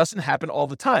 And it doesn't happen all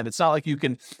the time. It's not like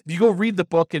if you go read the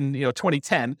book in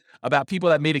 2010 about people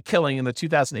that made a killing in the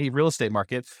 2008 real estate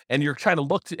market, and you're trying to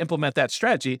look to implement that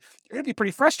strategy, you're going to be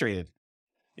pretty frustrated.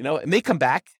 It may come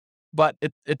back, but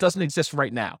it doesn't exist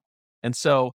right now. And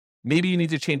so maybe you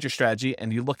need to change your strategy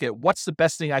and you look at what's the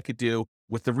best thing I could do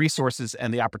with the resources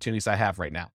and the opportunities I have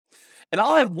right now. And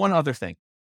I'll add one other thing.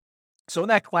 So in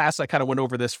that class, I kind of went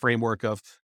over this framework of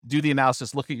do the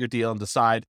analysis, look at your deal and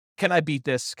decide, can I beat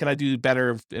this? Can I do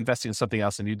better investing in something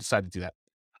else? And you decide to do that.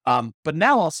 But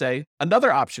now I'll say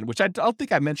another option, which I don't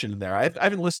think I mentioned in there. I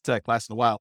haven't listened to that class in a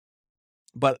while,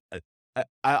 but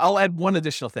I'll add one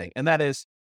additional thing, and that is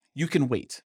you can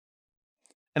wait.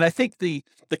 And I think the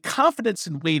confidence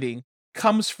in waiting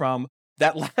comes from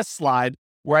that last slide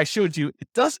where I showed you it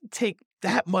doesn't take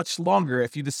that much longer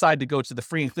if you decide to go to the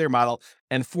free and clear model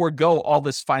and forego all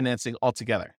this financing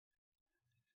altogether.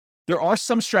 There are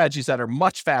some strategies that are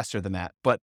much faster than that,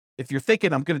 but if you're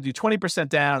thinking I'm going to do 20%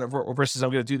 down versus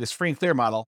I'm going to do this free and clear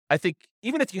model, I think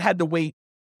even if you had to wait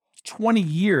 20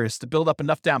 years to build up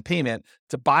enough down payment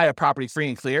to buy a property free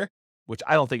and clear, which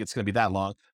I don't think it's going to be that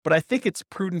long, but I think it's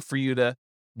prudent for you to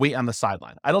wait on the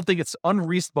sideline. I don't think it's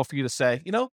unreasonable for you to say,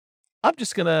 I'm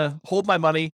just going to hold my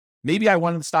money. Maybe I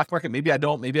want it in the stock market. Maybe I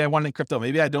don't. Maybe I want it in crypto.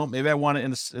 Maybe I don't. Maybe I want it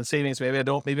in savings. Maybe I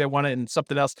don't. Maybe I want it in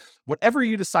something else. Whatever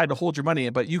you decide to hold your money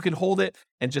in, but you can hold it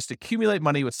and just accumulate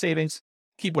money with savings,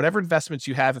 keep whatever investments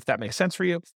you have, if that makes sense for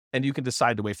you, and you can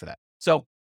decide to wait for that. So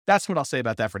that's what I'll say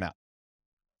about that for now.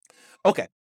 Okay.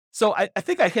 So I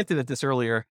think I hinted at this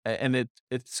earlier, and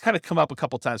it's kind of come up a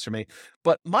couple of times for me,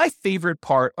 but my favorite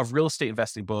part of real estate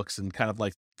investing books and kind of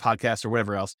like podcasts or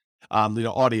whatever else,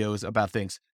 audios about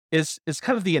things is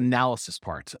kind of the analysis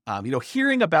part.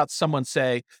 Hearing about someone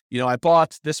say, I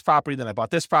bought this property, then I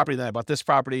bought this property, then I bought this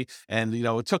property. And,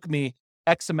 it took me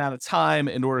X amount of time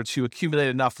in order to accumulate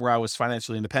enough where I was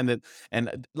financially independent.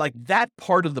 And like that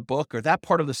part of the book or that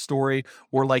part of the story,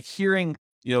 or like hearing,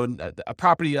 a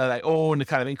property that I own to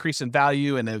kind of increase in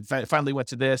value and it finally went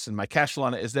to this and my cash flow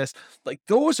on it is this, like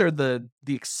those are the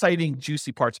exciting,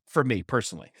 juicy parts for me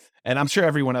personally. And I'm sure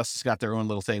everyone else has got their own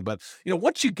little thing, but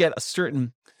once you get a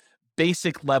certain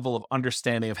basic level of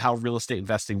understanding of how real estate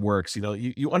investing works,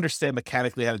 you understand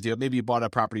mechanically how to do it. Maybe you bought a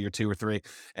property or two or three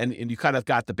and you kind of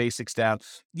got the basics down.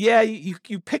 Yeah,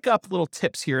 you pick up little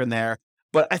tips here and there,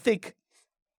 but I think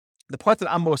the part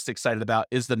that I'm most excited about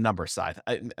is the number side.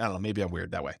 I don't know, maybe I'm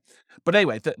weird that way. But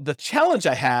anyway, the challenge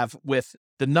I have with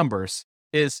the numbers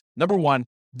is, number one,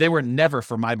 they were never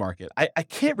for my market. I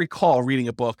can't recall reading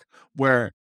a book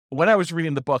where when I was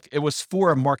reading the book, it was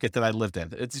for a market that I lived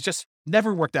in. It's just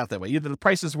never worked out that way. Either the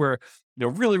prices were,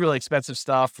 really, really expensive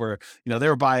stuff, or, they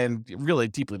were buying really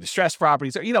deeply distressed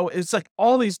properties, or, it's like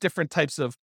all these different types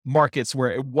of markets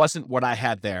where it wasn't what I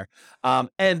had there.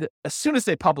 And as soon as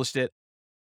they published it,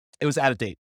 it was out of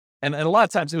date. And a lot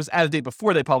of times it was out of date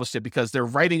before they published it because they're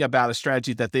writing about a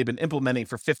strategy that they've been implementing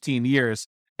for 15 years.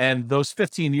 And those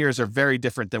 15 years are very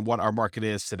different than what our market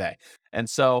is today. And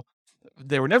so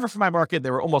they were never for my market. They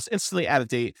were almost instantly out of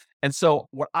date. And so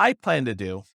what I plan to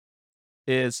do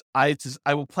is I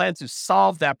will plan to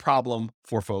solve that problem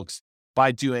for folks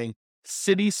by doing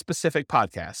city-specific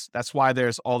podcasts. That's why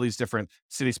there's all these different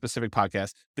city-specific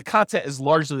podcasts. The content is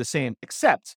largely the same,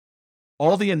 except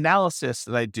all the analysis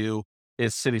that I do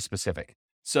is city-specific.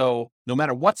 So no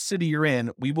matter what city you're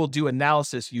in, we will do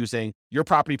analysis using your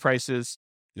property prices,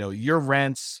 your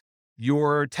rents,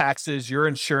 your taxes, your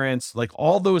insurance, like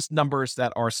all those numbers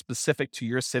that are specific to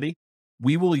your city.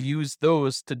 We will use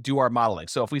those to do our modeling.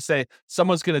 So if we say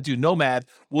someone's going to do Nomad,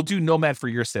 we'll do Nomad for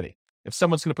your city. If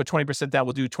someone's going to put 20% down,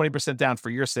 we'll do 20% down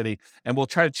for your city, and we'll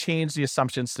try to change the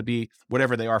assumptions to be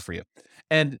whatever they are for you.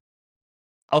 And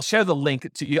I'll share the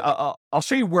link to you. I'll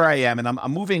show you where I am, and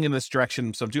I'm moving in this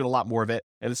direction. So I'm doing a lot more of it,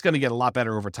 and it's going to get a lot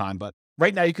better over time. But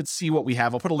right now you can see what we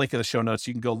have. I'll put a link in the show notes.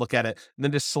 You can go look at it and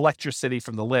then just select your city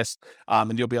from the list,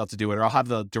 and you'll be able to do it. Or I'll have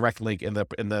the direct link in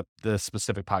the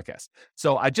specific podcast.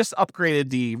 So I just upgraded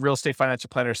the Real Estate Financial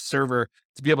Planner server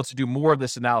to be able to do more of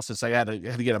this analysis. I had to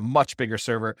get a much bigger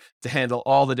server to handle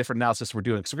all the different analysis we're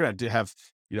doing. So we're going to have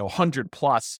 100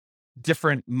 plus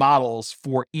different models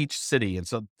for each city. And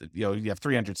so, you have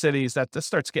 300 cities that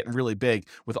starts getting really big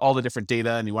with all the different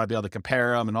data, and you want to be able to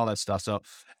compare them and all that stuff. So,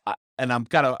 and I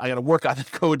got to work on the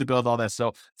code to build all that.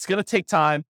 So it's going to take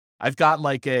time. I've got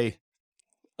like a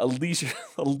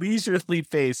leisurely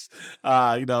pace,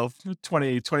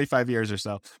 20, 25 years or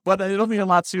so, but it'll be a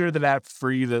lot sooner than that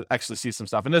for you to actually see some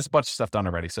stuff. And there's a bunch of stuff done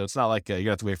already. So it's not like you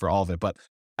have to wait for all of it, but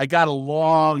I got a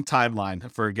long timeline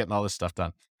for getting all this stuff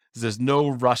done. There's no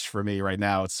rush for me right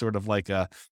now. It's sort of like a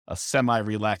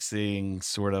semi-relaxing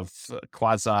sort of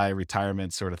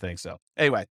quasi-retirement sort of thing. So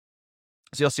anyway,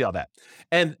 so you'll see all that.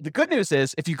 And the good news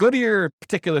is if you go to your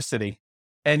particular city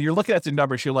and you're looking at the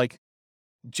numbers, you're like,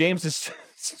 James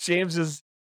is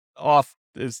off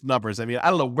his numbers. I mean, I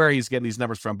don't know where he's getting these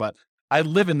numbers from, but I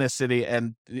live in this city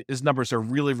and his numbers are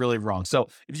really, really wrong. So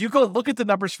if you go look at the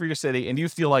numbers for your city and you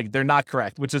feel like they're not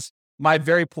correct, which is my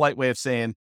very polite way of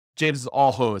saying James is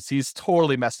all hose. He's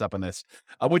totally messed up on this,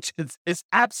 which is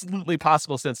absolutely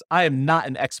possible since I am not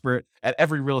an expert at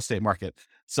every real estate market.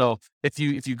 So if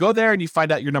you go there and you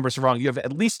find out your numbers are wrong, you have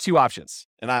at least two options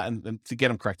and to get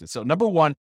them corrected. So number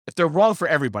one, if they're wrong for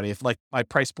everybody, if like my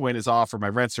price point is off or my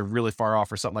rents are really far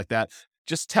off or something like that,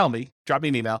 just tell me, drop me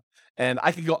an email, and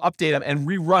I can go update them and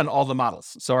rerun all the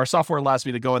models. So our software allows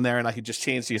me to go in there and I can just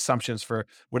change the assumptions for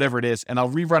whatever it is, and I'll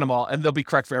rerun them all, and they'll be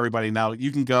correct for everybody. Now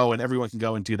you can go and everyone can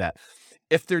go and do that.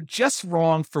 If they're just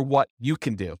wrong for what you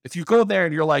can do, if you go there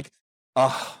and you're like,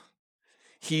 oh,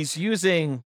 he's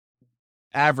using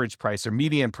average price or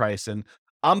median price, and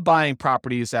I'm buying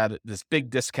properties at this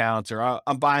big discount, or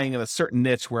I'm buying in a certain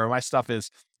niche where my stuff is,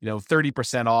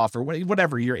 30% off or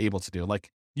whatever you're able to do.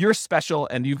 Like, you're special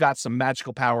and you've got some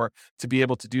magical power to be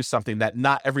able to do something that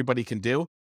not everybody can do.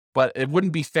 But it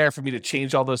wouldn't be fair for me to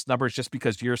change all those numbers just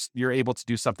because you're able to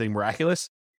do something miraculous,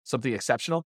 something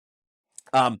exceptional.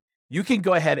 You can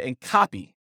go ahead and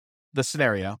copy the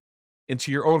scenario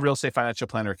into your own real estate financial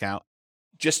planner account.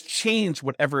 Just change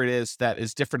whatever it is that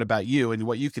is different about you and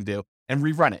what you can do, and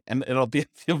rerun it. And you'll be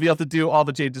able to do all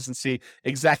the changes and see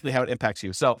exactly how it impacts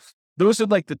you. So those are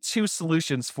like the two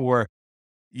solutions for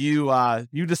you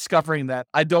discovering that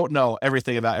I don't know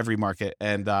everything about every market,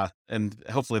 and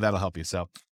hopefully that'll help you. So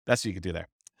that's what you can do there.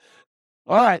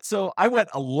 All right. So I went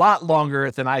a lot longer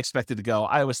than I expected to go.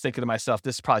 I was thinking to myself,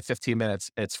 this is probably 15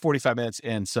 minutes. It's 45 minutes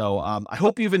in. So I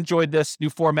hope you've enjoyed this new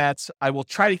formats. I will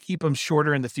try to keep them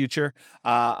shorter in the future.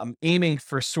 I'm aiming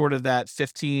for sort of that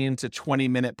 15 to 20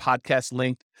 minute podcast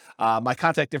length. My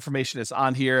contact information is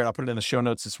on here, and I'll put it in the show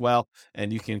notes as well.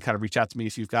 And you can kind of reach out to me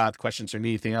if you've got questions or need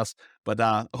anything else. But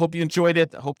I hope you enjoyed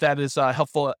it. I hope that is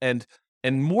helpful and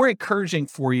more encouraging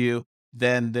for you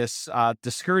than this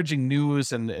discouraging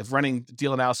news and running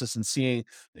deal analysis and seeing,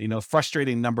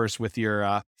 frustrating numbers with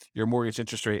your mortgage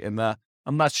interest rate. And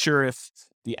I'm not sure if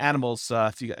the animals,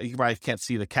 if you probably can't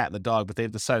see the cat and the dog, but they've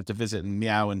decided to visit and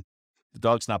meow, and the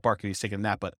dog's not barking, he's taking a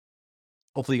nap, but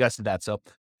hopefully you guys did that. So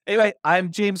anyway,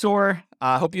 I'm James Orr.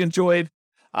 Hope you enjoyed.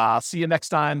 See you next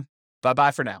time.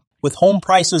 Bye-bye for now. With home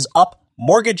prices up,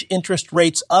 mortgage interest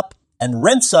rates up, and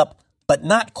rents up, but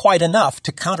not quite enough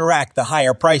to counteract the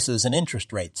higher prices and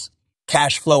interest rates.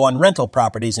 Cash flow on rental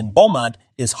properties in Beaumont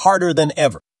is harder than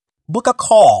ever. Book a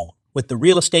call with the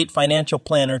Real Estate Financial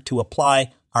Planner to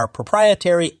apply our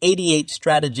proprietary 88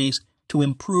 strategies to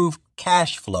improve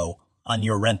cash flow on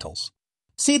your rentals.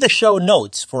 See the show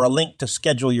notes for a link to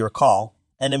schedule your call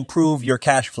and improve your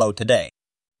cash flow today.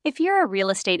 If you're a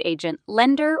real estate agent,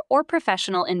 lender, or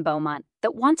professional in Beaumont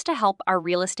that wants to help our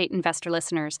real estate investor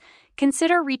listeners,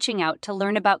 consider reaching out to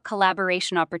learn about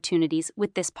collaboration opportunities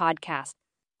with this podcast.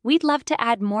 We'd love to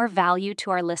add more value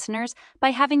to our listeners by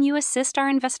having you assist our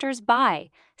investors buy,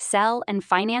 sell, and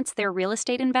finance their real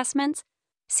estate investments.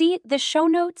 See the show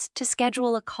notes to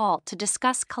schedule a call to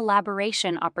discuss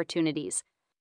collaboration opportunities.